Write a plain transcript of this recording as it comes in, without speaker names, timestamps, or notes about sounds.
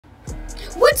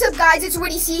What's up, guys? It's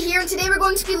Witty-Seat here, and today we're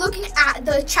going to be looking at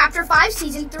the Chapter 5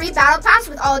 Season 3 Battle Pass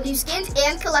with all new skins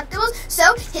and collectibles,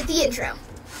 so hit the intro.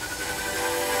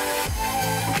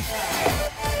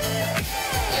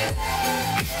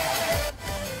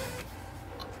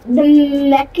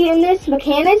 The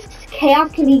mechanics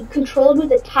chaos can be controlled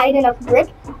with a tight enough grip.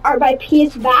 Art by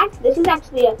PS Back. This is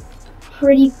actually a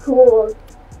pretty cool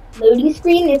loading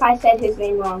screen. If I said his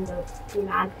name wrong, don't be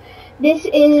mad. This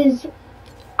is,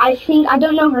 I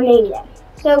don't know her name yet.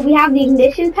 So we have the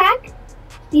ignition pack.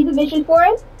 See the vision for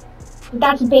it?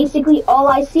 That's basically all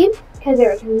I see because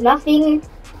there's nothing.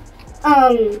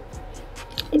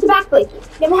 It's a backplate.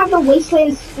 Then we have the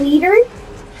Wasteland Speeder.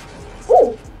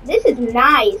 Ooh, this is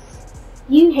nice.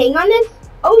 You hang on this?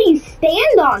 Oh, you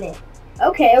stand on it.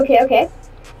 Okay.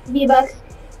 V-Bucks.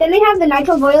 Then we have the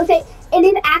Nitro Fists. It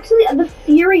is actually the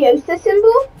Furiosa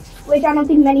symbol, which I don't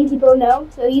think many people know.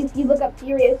 So if you look up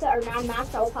Furiosa or Mad Max,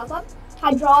 that will pop up.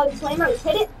 Hydraulic flamer, let's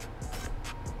hit it.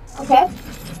 Okay.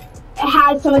 It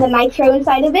has some of the nitro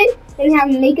inside of it. Then we have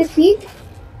Make a Seat.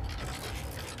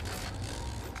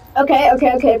 Okay.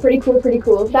 Pretty cool.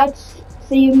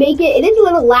 So you make it. It is a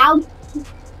little loud,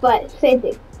 but same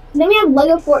thing. Then we have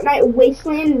Lego Fortnite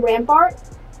Wasteland Rampart.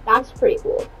 That's pretty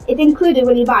cool. It's included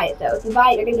when you buy it, though. If you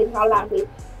buy it, you're gonna get it automatically.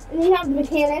 And then you have the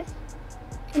mechanics,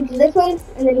 which is this one,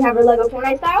 and then you have her Lego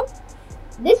Fortnite style.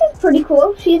 This is pretty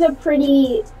cool. She's a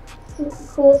pretty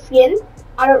cool skin.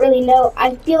 I don't really know.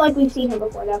 I feel like we've seen her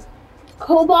before, though.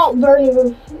 Cobalt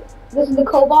Burn. This is the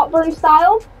Cobalt Burn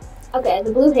style. Okay,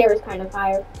 the blue hair is kind of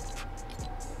fire.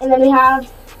 And then we have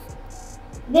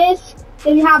this.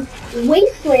 Then we have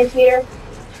Wasteland Speeder.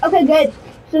 Okay, good.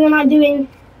 So then I'm doing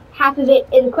half of it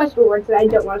in quest rewards that I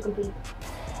don't want to complete.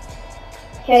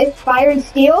 Okay, Fire and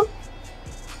Steel.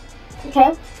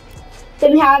 Okay.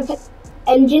 Then we have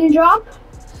Engine Drop.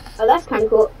 Oh, that's kind of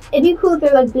cool. It'd be cool if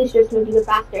they're like boosters to make you go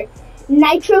faster.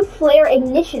 Nitro Flare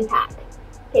Ignition Pack.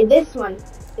 Okay, this one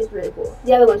is really cool.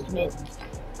 The other one's mid.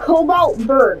 Cobalt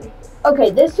Burn. Okay,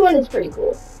 this one is pretty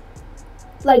cool.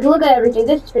 Like, look at everything.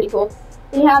 This is pretty cool.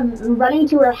 Then you have running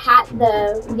to her hat,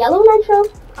 the yellow nitro?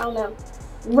 I don't know.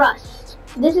 Rust.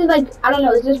 This is like, I don't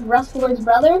know, is this Rust Lord's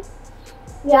brother?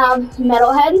 We have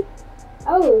Metalhead.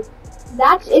 Oh,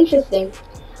 that's interesting.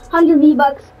 100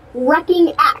 V-Bucks,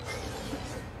 Wrecking Axe.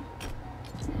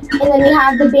 And then we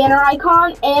have the banner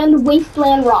icon and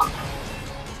Wasteland Rock.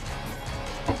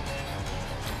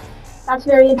 That's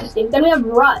very interesting. Then we have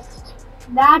Rust.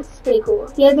 That's pretty cool.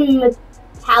 He has a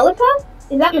Metallica?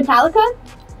 Is that Metallica?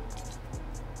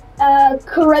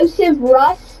 Corrosive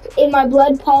Rust in My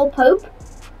Blood, Paul Pope.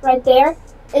 Right there.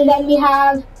 And then we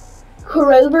have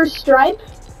Corrover Stripe.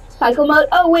 Cycle mode.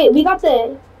 Oh, wait, we got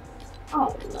the...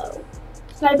 Oh, no.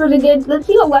 Snipers are good. Let's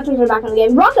see what weapons are back in the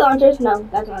game. Rocket launchers? No,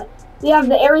 that's not it. We have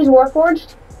the Ares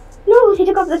Warforged. No, he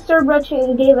took off the Cerebrush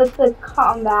and gave us the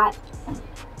combat. So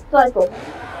that's cool.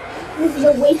 This is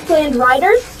the Wasteland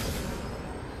Rider.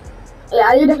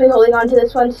 Yeah, you're definitely holding on to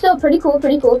this one. Still pretty cool.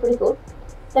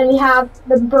 Then we have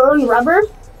the Burn Rubber.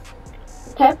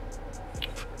 Okay.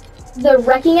 The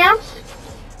Wrecking Axe.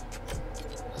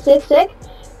 Sick.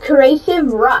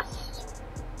 Corrosive Rust.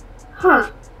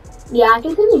 Huh. Yeah, I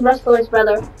think this is Rust Lord's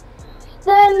brother.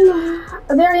 Then,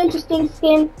 a very interesting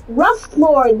skin, Rust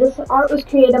Lord. This art was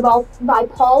created by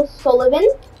Paul Sullivan.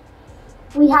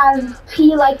 We have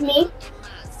P Like Me.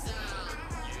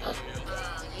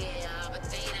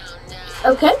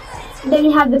 Okay. Then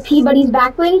you have the P-Buddy's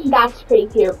Backbling. That's pretty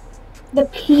cute. The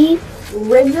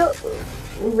P-Riggable?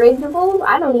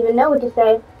 I don't even know what to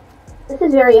say. This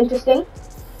is very interesting.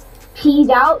 Peas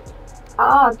Out.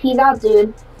 Ah, Peas Out,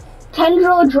 dude.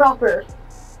 Tendril Dropper.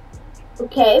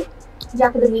 Okay.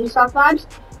 Jack of the Beanstalk vibes.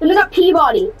 Then we got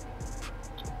Peabody.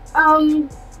 I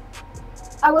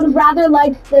would rather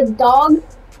like the dog,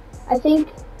 I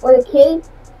think, or the kid.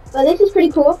 But this is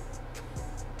pretty cool.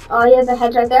 Oh, he has the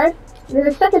heads right there.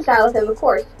 There's a second style of him, of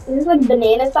course. This is like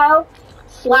banana style.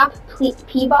 Slap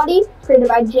Peabody, created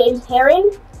by James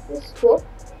Herring. This is cool.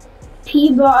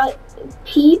 P part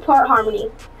harmony.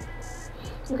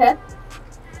 Okay.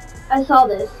 I saw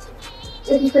this.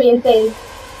 This is pretty insane.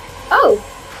 Oh!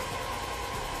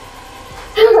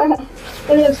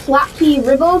 Then we have Slap P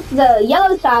Ribbles, the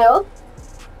yellow style.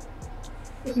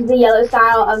 This is the yellow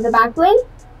style of the backbling.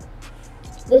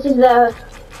 This is the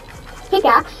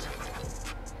pickaxe.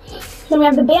 Then we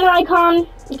have the banner icon.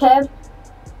 Okay.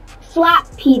 Slap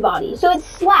Peabody. So it's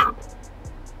Slap.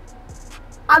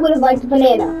 I would have liked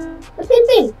banana. The same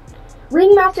thing.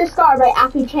 Ringmaster Scar by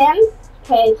Afi Chan.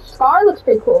 Okay, Scar looks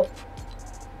pretty cool.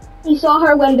 You saw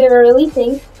her when they were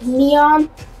releasing Neon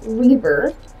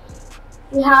Reaver.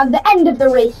 We have the end of the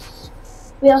race.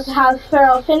 We also have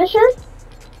Feral Finisher.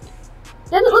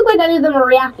 Doesn't look like any of them are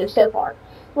reactive so far.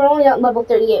 We're only at level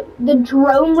 38. The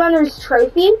Drone Runner's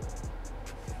Trophy,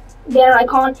 banner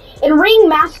icon, and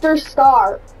Ringmaster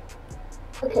Scar.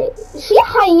 Okay, is she a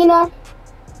hyena?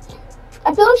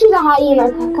 I feel like she's a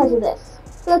hyena because of this. I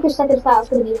feel like her second style is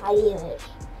going to be hyena-ish.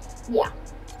 Yeah.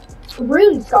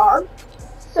 Rune Scar.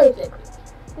 So sick.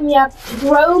 And we have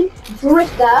Drone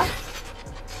Drifter.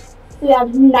 We have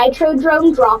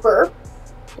Nitrodome Dropper.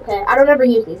 Okay, I don't ever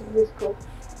use these. This is cool.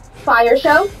 Fire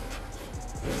Show.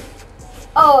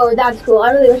 Oh, that's cool.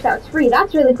 I really wish that was free.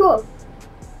 That's really cool.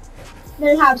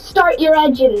 Then we have Start Your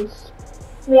Engines.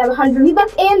 We have 100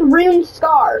 V-Bucks and Rune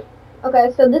Scar.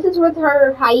 Okay, so this is with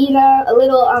her hyena, a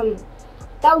little,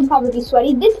 that would probably be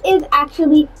sweaty. This is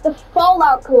actually the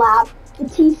Fallout collab, the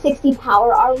T60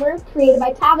 Power Armor, created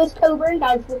by Tavis Coburn.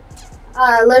 That's the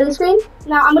loading screen.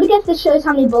 Now, I'm going to guess this shows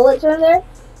how many bullets are in there,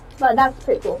 but that's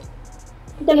pretty cool.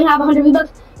 Then we have 100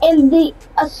 V-Bucks, and the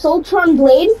Assaultron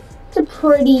Blade. It's a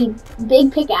pretty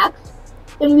big pickaxe.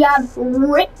 Then we have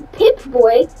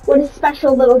Pip-Boy, what a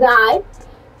special little guy.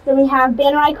 Then we have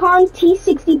banner icon,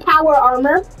 T60 Power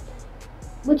Armor,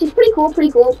 which is pretty cool,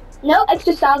 No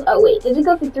extra styles. Oh wait, does it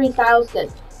go for 3 styles?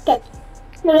 Good. Okay.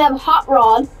 Then we have Hot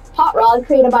Rod,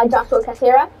 created by Joshua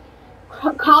Casera.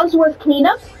 Cogsworth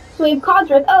Cleanup. So we have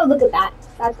Cogsworth. Oh, look at that.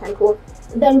 That's kind of cool.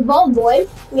 Then Vault Boy.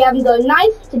 We have him going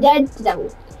nice to dead to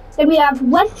devil. Then we have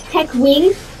West Tech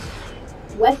Wings.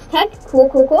 West Tech. Cool.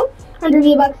 100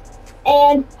 V-Bucks.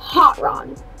 And Hot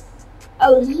Rod.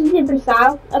 Oh, this is a different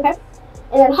style. Okay.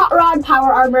 And then Hot Rod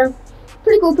Power Armor.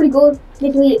 Pretty cool.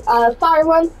 Basically, fire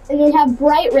one. And then we have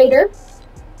Bright Raider.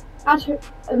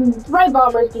 Bright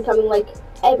Bomber is becoming like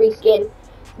every skin.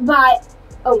 By,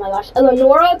 oh my gosh,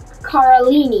 Eleonora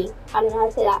Carolini. I don't know how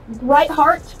to say that. Bright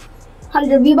Heart.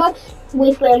 100 V-Bucks.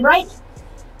 Wasteland Bright.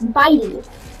 Bitey.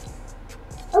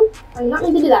 Oh, I'm not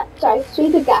meant to do that. Sorry,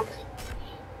 swing pickaxe.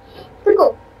 Pretty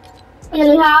cool. And then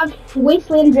we have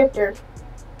Wasteland Drifter.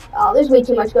 Oh, there's way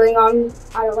too much going on.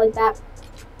 I don't like that.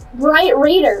 Bright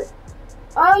Raider.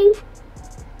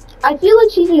 I feel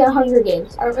like she's in the Hunger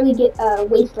Games. I don't really get a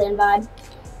Wasteland vibe.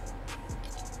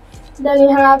 Then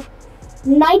we have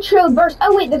Nitro Burst.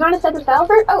 Oh wait, there's not a separate style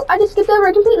for it? Oh, I just skipped over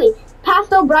it completely.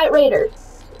 Pastel Bright Raider.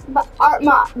 Art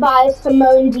by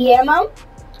Simone Diamo.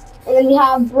 And then we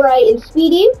have Bright and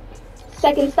Speedy.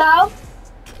 Second style.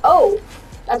 Oh,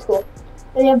 that's cool.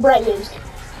 Then we have Bright Moves.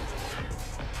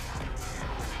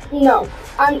 No,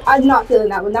 I'm not feeling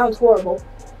that one. That one's horrible.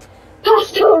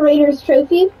 Pastel Raiders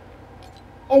Trophy.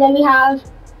 And then we have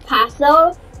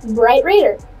Pastel Bright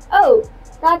Raider. Oh,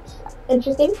 that's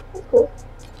interesting. That's cool.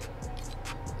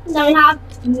 And then we have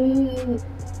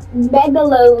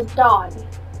Megalodon.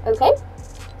 Okay.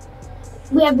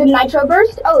 We have the Nitro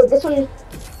Burst. Oh, this one,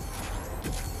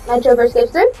 Nitro Burst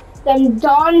goes through. Then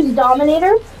Dawn's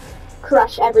Dominator.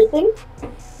 Crush everything.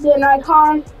 Then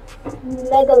icon,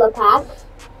 Megalopack.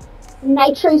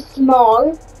 Nitro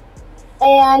Smog.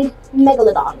 And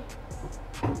Megalodon.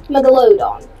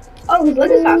 Oh, his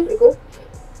logo sounds pretty cool.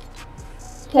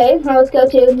 Okay, now let's go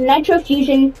to Nitro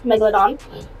Fusion Megalodon.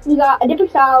 We got a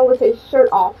different style with his shirt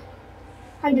off.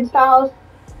 100 styles.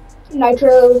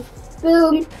 Nitro.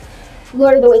 Boom.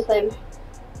 Lord of the Wasteland.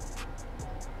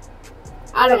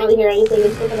 I don't really hear anything.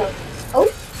 It's looking up. Oh,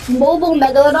 Mobile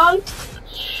Megalodon.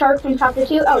 Shark from Chapter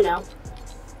 2. Oh no.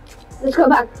 Let's go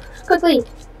back. Quickly.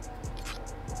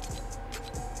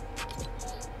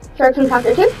 Shark from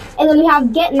Chapter 2. And then we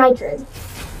have Get Nitrid.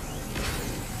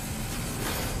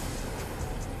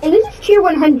 And this is tier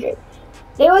 100.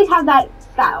 They always have that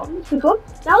style. It's pretty cool.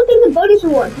 Now let's take the bonus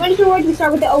rewards. Bonus rewards, we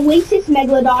start with the Oasis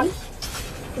Megalodon.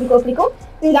 Pretty cool.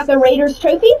 Then we got the Raiders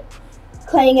Trophy,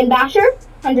 Clang and Basher,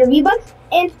 100 V-Bucks,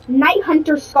 and Night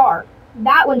Hunter Scar.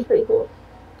 That one's pretty cool.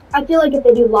 I feel like if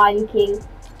they do Lion King,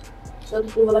 they'll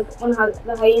just do like one of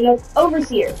the hyenas.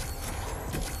 Overseer.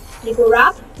 Pretty cool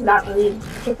wrap. Not really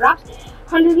cheap wraps.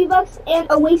 100 V-Bucks and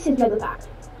Oasis Mega Pack.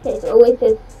 Okay, so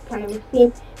Oasis kind of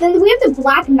theme. Then we have the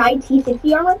Black Knight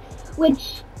T60 armor,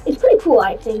 which is pretty cool,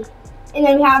 I think. And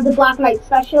then we have the Black Knight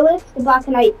Specialist, the Black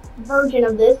Knight version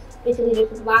of this, basically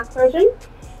just the black version.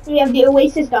 And we have the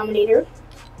Oasis Dominator.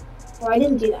 Oh, I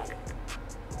didn't do that.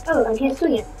 Oh, I can't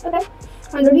swing it. Okay.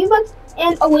 100 V-Bucks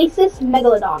and Oasis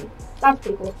Megalodon. That's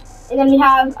pretty cool. And then we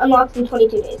have unlocks in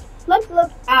 22 days. Let's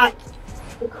look at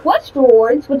the quest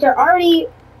rewards, which are already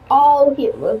all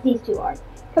here. Well, these two are.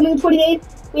 Coming in 20 days,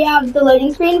 we have the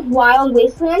loading screen, Wild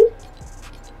Wasteland.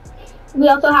 We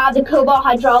also have the Cobalt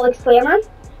Hydraulic Slammer.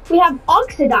 We have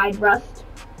Oxidized Rust.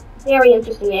 Very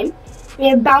interesting name. We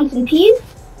have Bouncing Peas,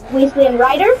 Wasteland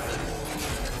Rider,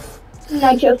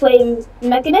 Nitro Flame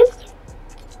Mechanist,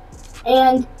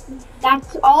 and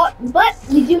That's all. But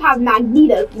we do have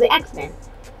Magneto for the X-Men.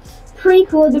 Pretty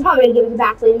cool. They're probably gonna give us a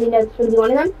back bling. We know it's gonna be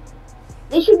one of them.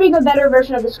 They should bring a better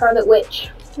version of the Scarlet Witch.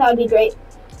 That would be great.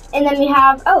 And then we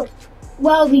have, oh,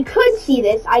 well, we could see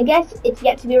this. I guess it's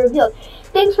yet to be revealed.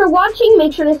 Thanks for watching.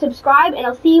 Make sure to subscribe, and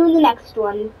I'll see you in the next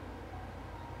one.